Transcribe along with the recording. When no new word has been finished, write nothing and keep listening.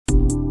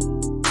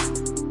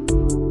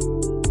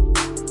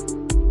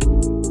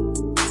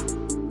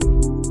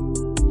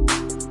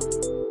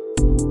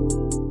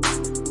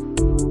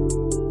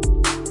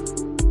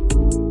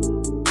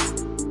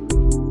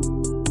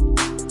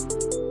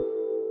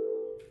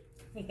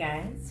Hey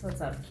guys, what's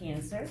up,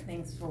 Cancer?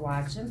 Thanks for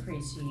watching,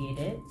 appreciate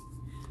it.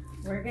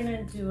 We're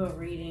gonna do a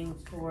reading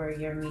for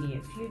your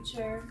immediate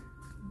future,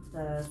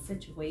 the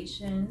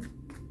situation,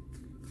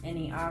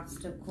 any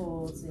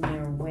obstacles in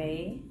your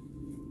way,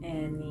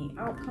 and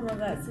the outcome of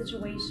that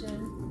situation.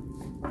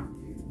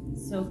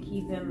 So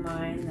keep in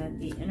mind that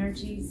the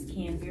energies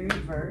can be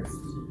reversed.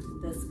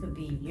 This could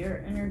be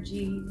your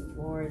energy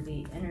or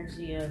the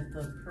energy of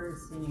the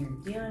person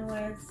you're dealing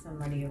with,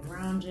 somebody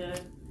around you.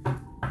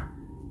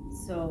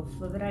 So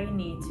flip it how you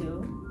need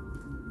to.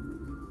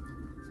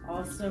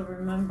 Also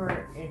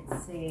remember,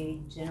 it's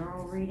a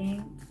general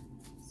reading,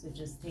 so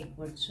just take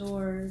what's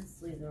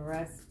yours, leave the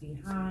rest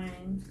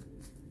behind.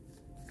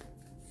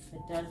 If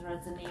it does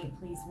resonate,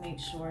 please make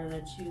sure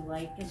that you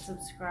like and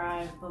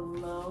subscribe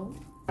below.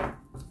 And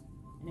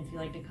if you'd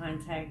like to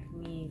contact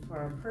me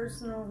for a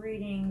personal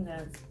reading,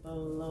 that's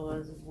below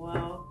as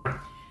well.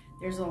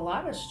 There's a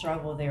lot of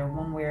struggle there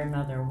one way or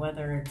another,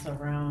 whether it's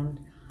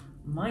around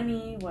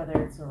money, whether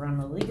it's around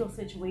a legal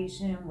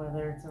situation,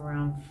 whether it's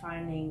around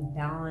finding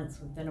balance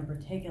within a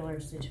particular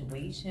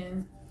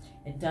situation.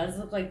 It does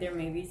look like there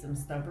may be some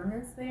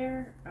stubbornness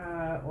there,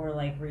 or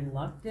like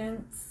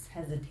reluctance,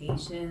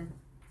 hesitation.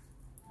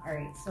 All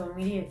right, so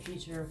immediate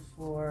future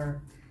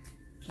for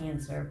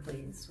Cancer,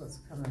 please. What's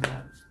coming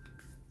up?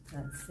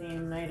 That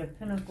same Knight of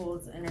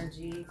Pentacles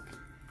energy.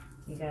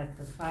 You got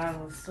the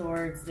Five of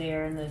Swords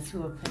there and the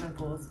Two of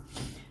Pentacles.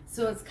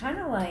 So it's kind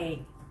of like,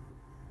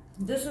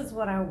 this is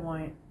what I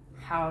want.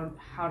 How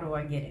do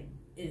I get it?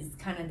 Is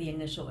kind of the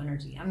initial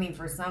energy. I mean,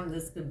 for some,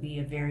 this could be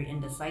a very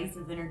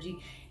indecisive energy.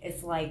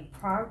 It's like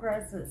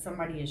progress that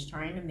somebody is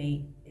trying to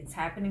make. It's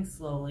happening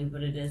slowly,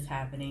 but it is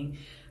happening.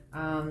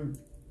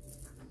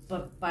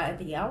 But by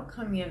the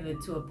outcome, you have the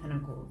Two of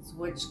Pentacles,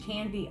 which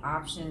can be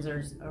options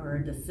or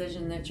a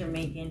decision that you're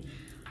making.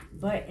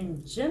 But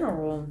in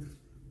general,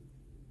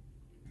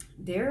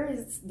 there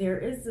is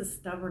this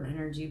stubborn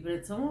energy, but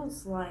it's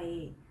almost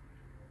like,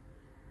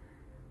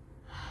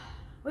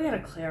 we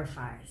gotta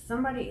clarify.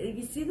 Somebody,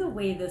 you see the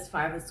way this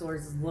Five of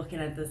Swords is looking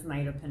at this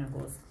Knight of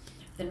Pentacles.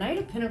 The Knight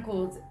of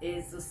Pentacles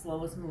is the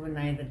slowest moving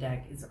knight of the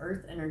deck. It's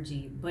earth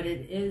energy, but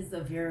it is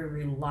a very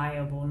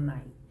reliable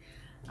knight.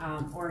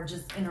 Or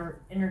just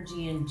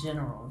energy in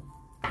general.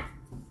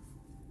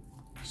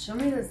 Show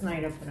me this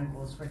Knight of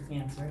Pentacles for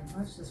Cancer.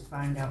 Let's just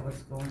find out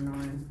what's going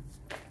on.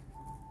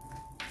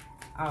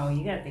 Oh,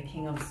 you got the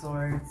King of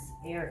Swords,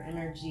 air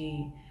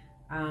energy.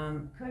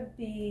 Could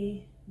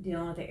be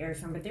dealing with the air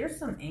sign, but there's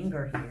some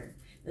anger here.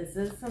 This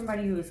is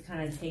somebody who is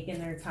kind of taking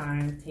their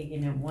time,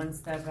 taking it one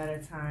step at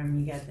a time.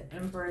 You got the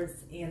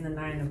Empress and the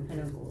Nine of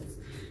Pentacles.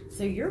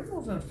 So you're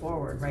moving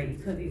forward, right? You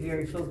could be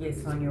very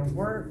focused on your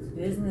work,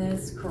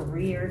 business,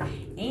 career,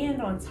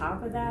 and on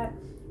top of that,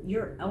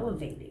 you're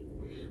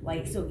elevating.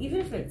 Like, so even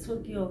if it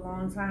took you a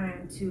long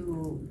time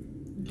to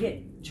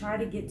try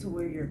to get to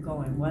where you're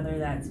going, whether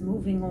that's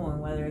moving on,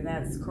 whether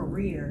that's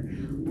career,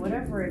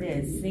 whatever it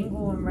is,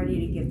 single and ready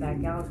to get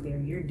back out there,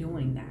 you're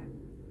doing that.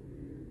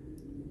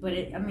 But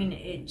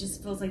it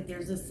just feels like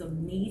there's this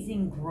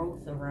amazing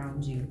growth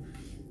around you.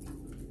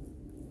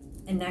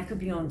 And that could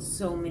be on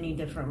so many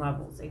different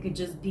levels. It could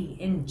just be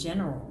in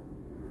general.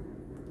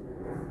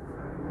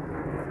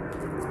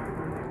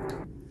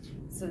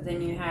 So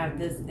then you have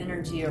this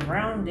energy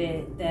around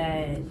it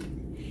that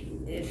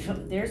if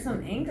there's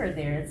some anger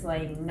there, it's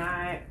like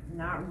not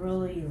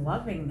really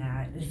loving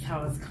that is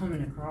how it's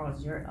coming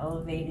across. You're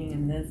elevating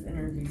and this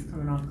energy is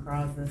coming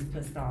across as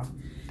pissed off.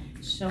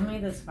 Show me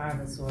this Five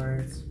of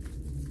Swords.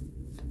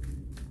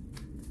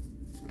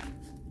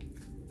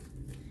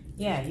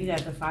 Yeah, you got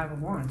the Five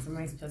of Wands.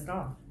 Somebody's pissed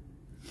off.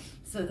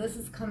 So this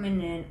is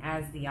coming in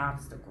as the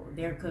obstacle.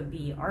 There could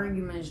be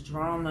arguments,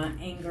 drama,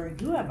 anger.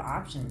 You have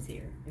options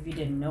here if you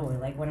didn't know it.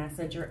 Like when I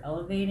said you're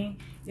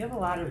elevating, you have a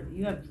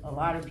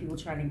lot of people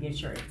trying to get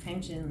your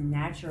attention,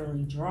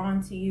 naturally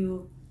drawn to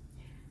you.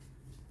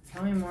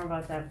 Tell me more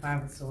about that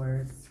Five of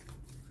Swords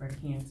for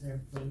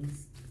Cancer,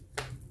 please.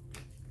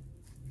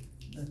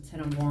 The Ten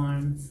of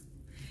Wands.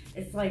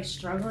 It's like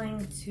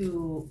struggling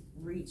to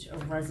reach a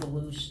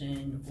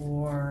resolution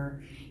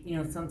or, you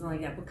know, something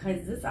like that,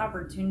 because this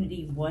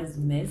opportunity was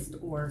missed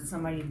or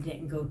somebody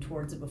didn't go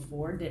towards it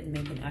before, didn't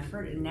make an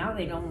effort, and now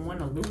they don't want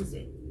to lose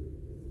it.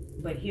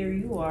 But here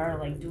you are,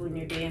 like doing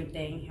your damn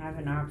thing,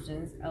 having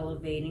options,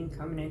 elevating,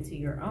 coming into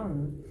your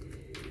own.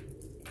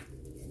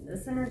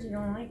 This energy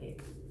don't like it.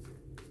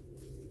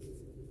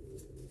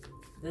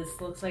 This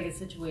looks like a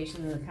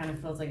situation that kind of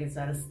feels like it's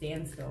at a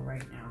standstill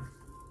right now.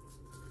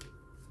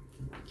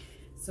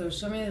 So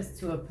show me this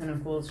Two of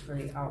Pentacles for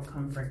the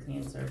outcome for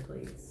Cancer,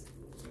 please.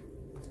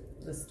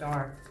 The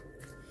Star.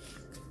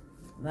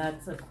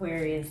 That's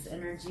Aquarius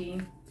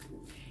energy.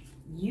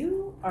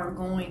 You are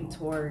going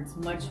towards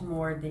much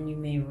more than you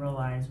may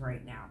realize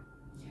right now.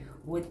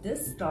 With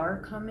this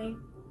Star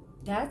coming,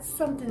 that's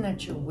something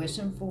that you're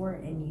wishing for,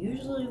 and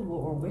usually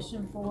what we're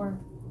wishing for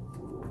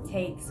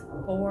takes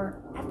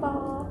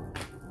forever,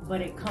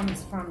 but it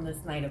comes from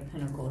this Knight of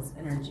Pentacles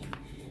energy.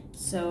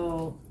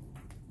 So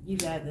you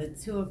got the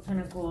Two of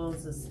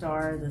Pentacles, the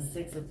Star, the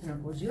Six of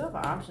Pentacles. You have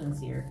options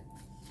here.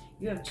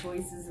 You have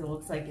choices. It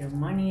looks like your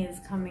money is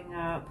coming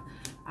up.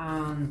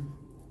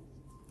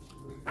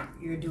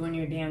 You're doing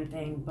your damn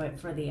thing. But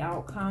for the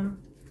outcome,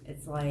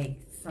 it's like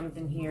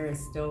something here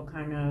is still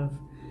kind of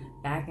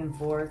back and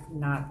forth,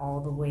 not all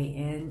the way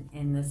in.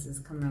 And this is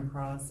coming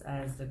across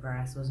as the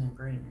grass wasn't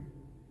greener.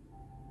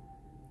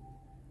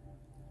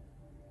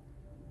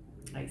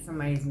 Like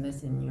somebody's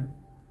missing you.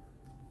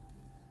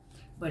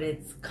 But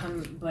it's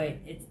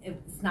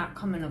not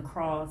coming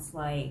across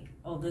like,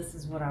 oh, this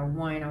is what I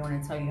want. I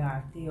want to tell you how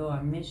I feel.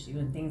 I miss you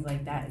and things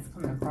like that. It's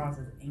coming across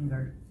as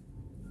anger.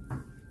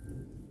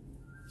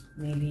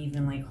 Maybe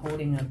even like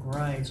holding a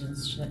grudge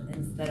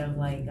instead of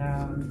like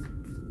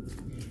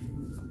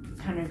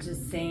kind of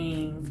just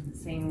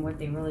saying what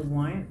they really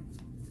want,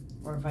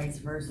 or vice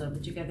versa.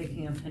 But you got the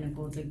King of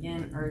Pentacles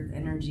again, Earth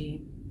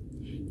energy.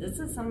 This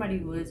is somebody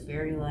who is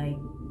very like,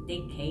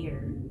 they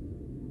care.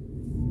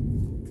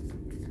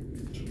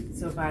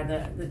 So by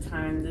the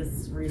time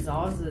this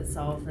resolves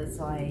itself, it's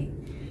like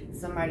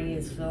somebody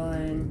is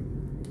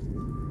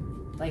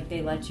feeling like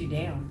they let you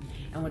down.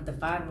 And with the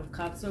Five of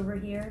Cups over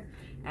here,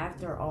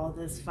 after all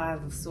this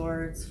Five of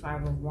Swords,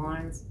 Five of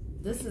Wands,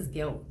 this is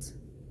guilt.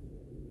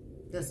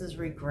 This is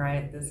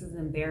regret. This is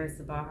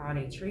embarrassed about how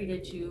they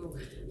treated you.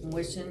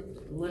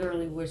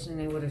 Literally wishing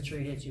they would have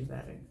treated you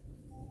better.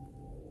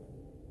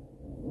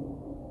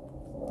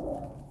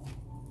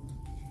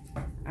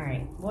 All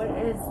right, what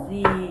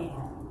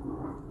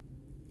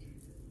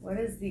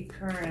is the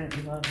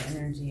current love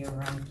energy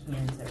around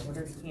Cancer? What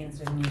does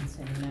Cancer need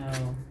to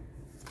know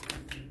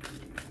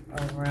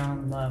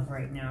around love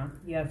right now?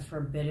 You have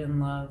forbidden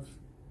love.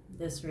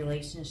 This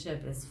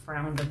relationship is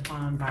frowned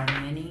upon by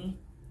many.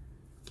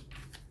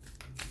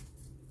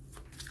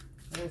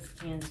 What does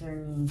Cancer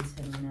need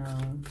to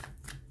know?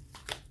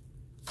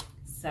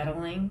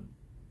 Settling,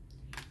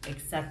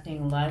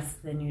 accepting less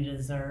than you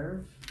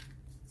deserve.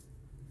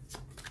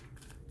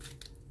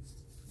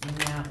 And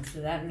now,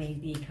 so that may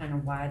be kind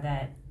of why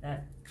that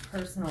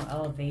personal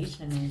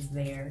elevation is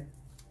there.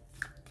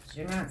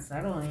 You're not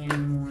settling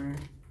anymore.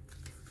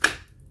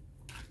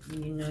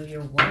 You know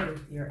your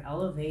worth. You're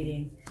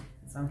elevating.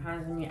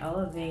 Sometimes when you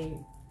elevate,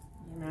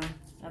 you know,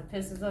 that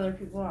pisses other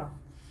people off.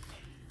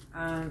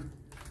 All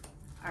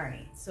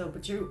right. So,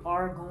 but you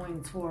are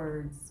going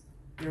towards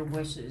your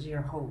wishes,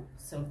 your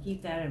hopes. So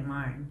keep that in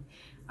mind.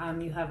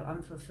 You have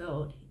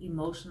unfulfilled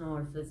emotional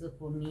or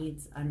physical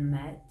needs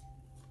unmet.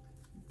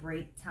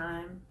 Break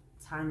time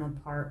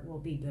apart will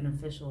be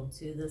beneficial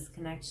to this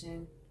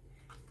connection.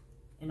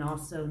 And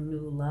also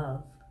new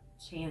love.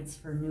 Chance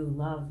for new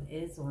love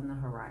is on the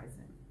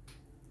horizon.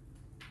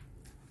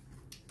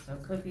 So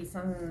it could be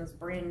something that's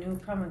brand new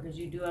coming, because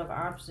you do have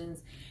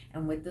options.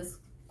 And with this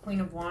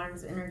Queen of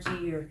Wands energy,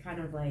 you're kind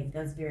of like,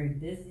 that's very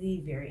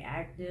busy, very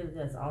active.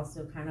 That's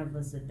also kind of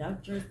a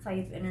seductress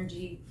type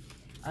energy.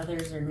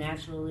 Others are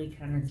naturally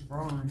kind of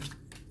drawn.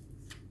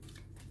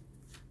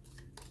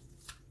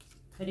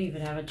 Could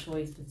even have a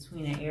choice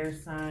between an air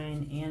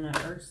sign and an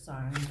earth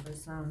sign for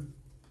some.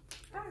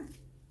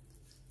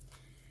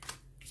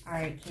 All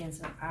right,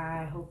 Cancer,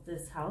 I hope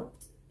this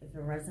helped. If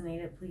it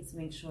resonated, please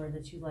make sure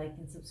that you like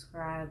and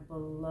subscribe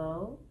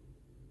below.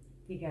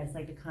 If you guys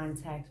like to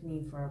contact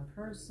me for a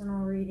personal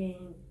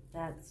reading,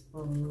 that's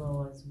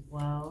below as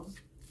well.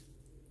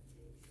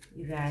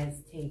 You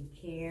guys take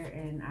care,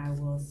 and I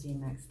will see you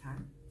next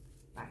time.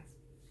 Bye.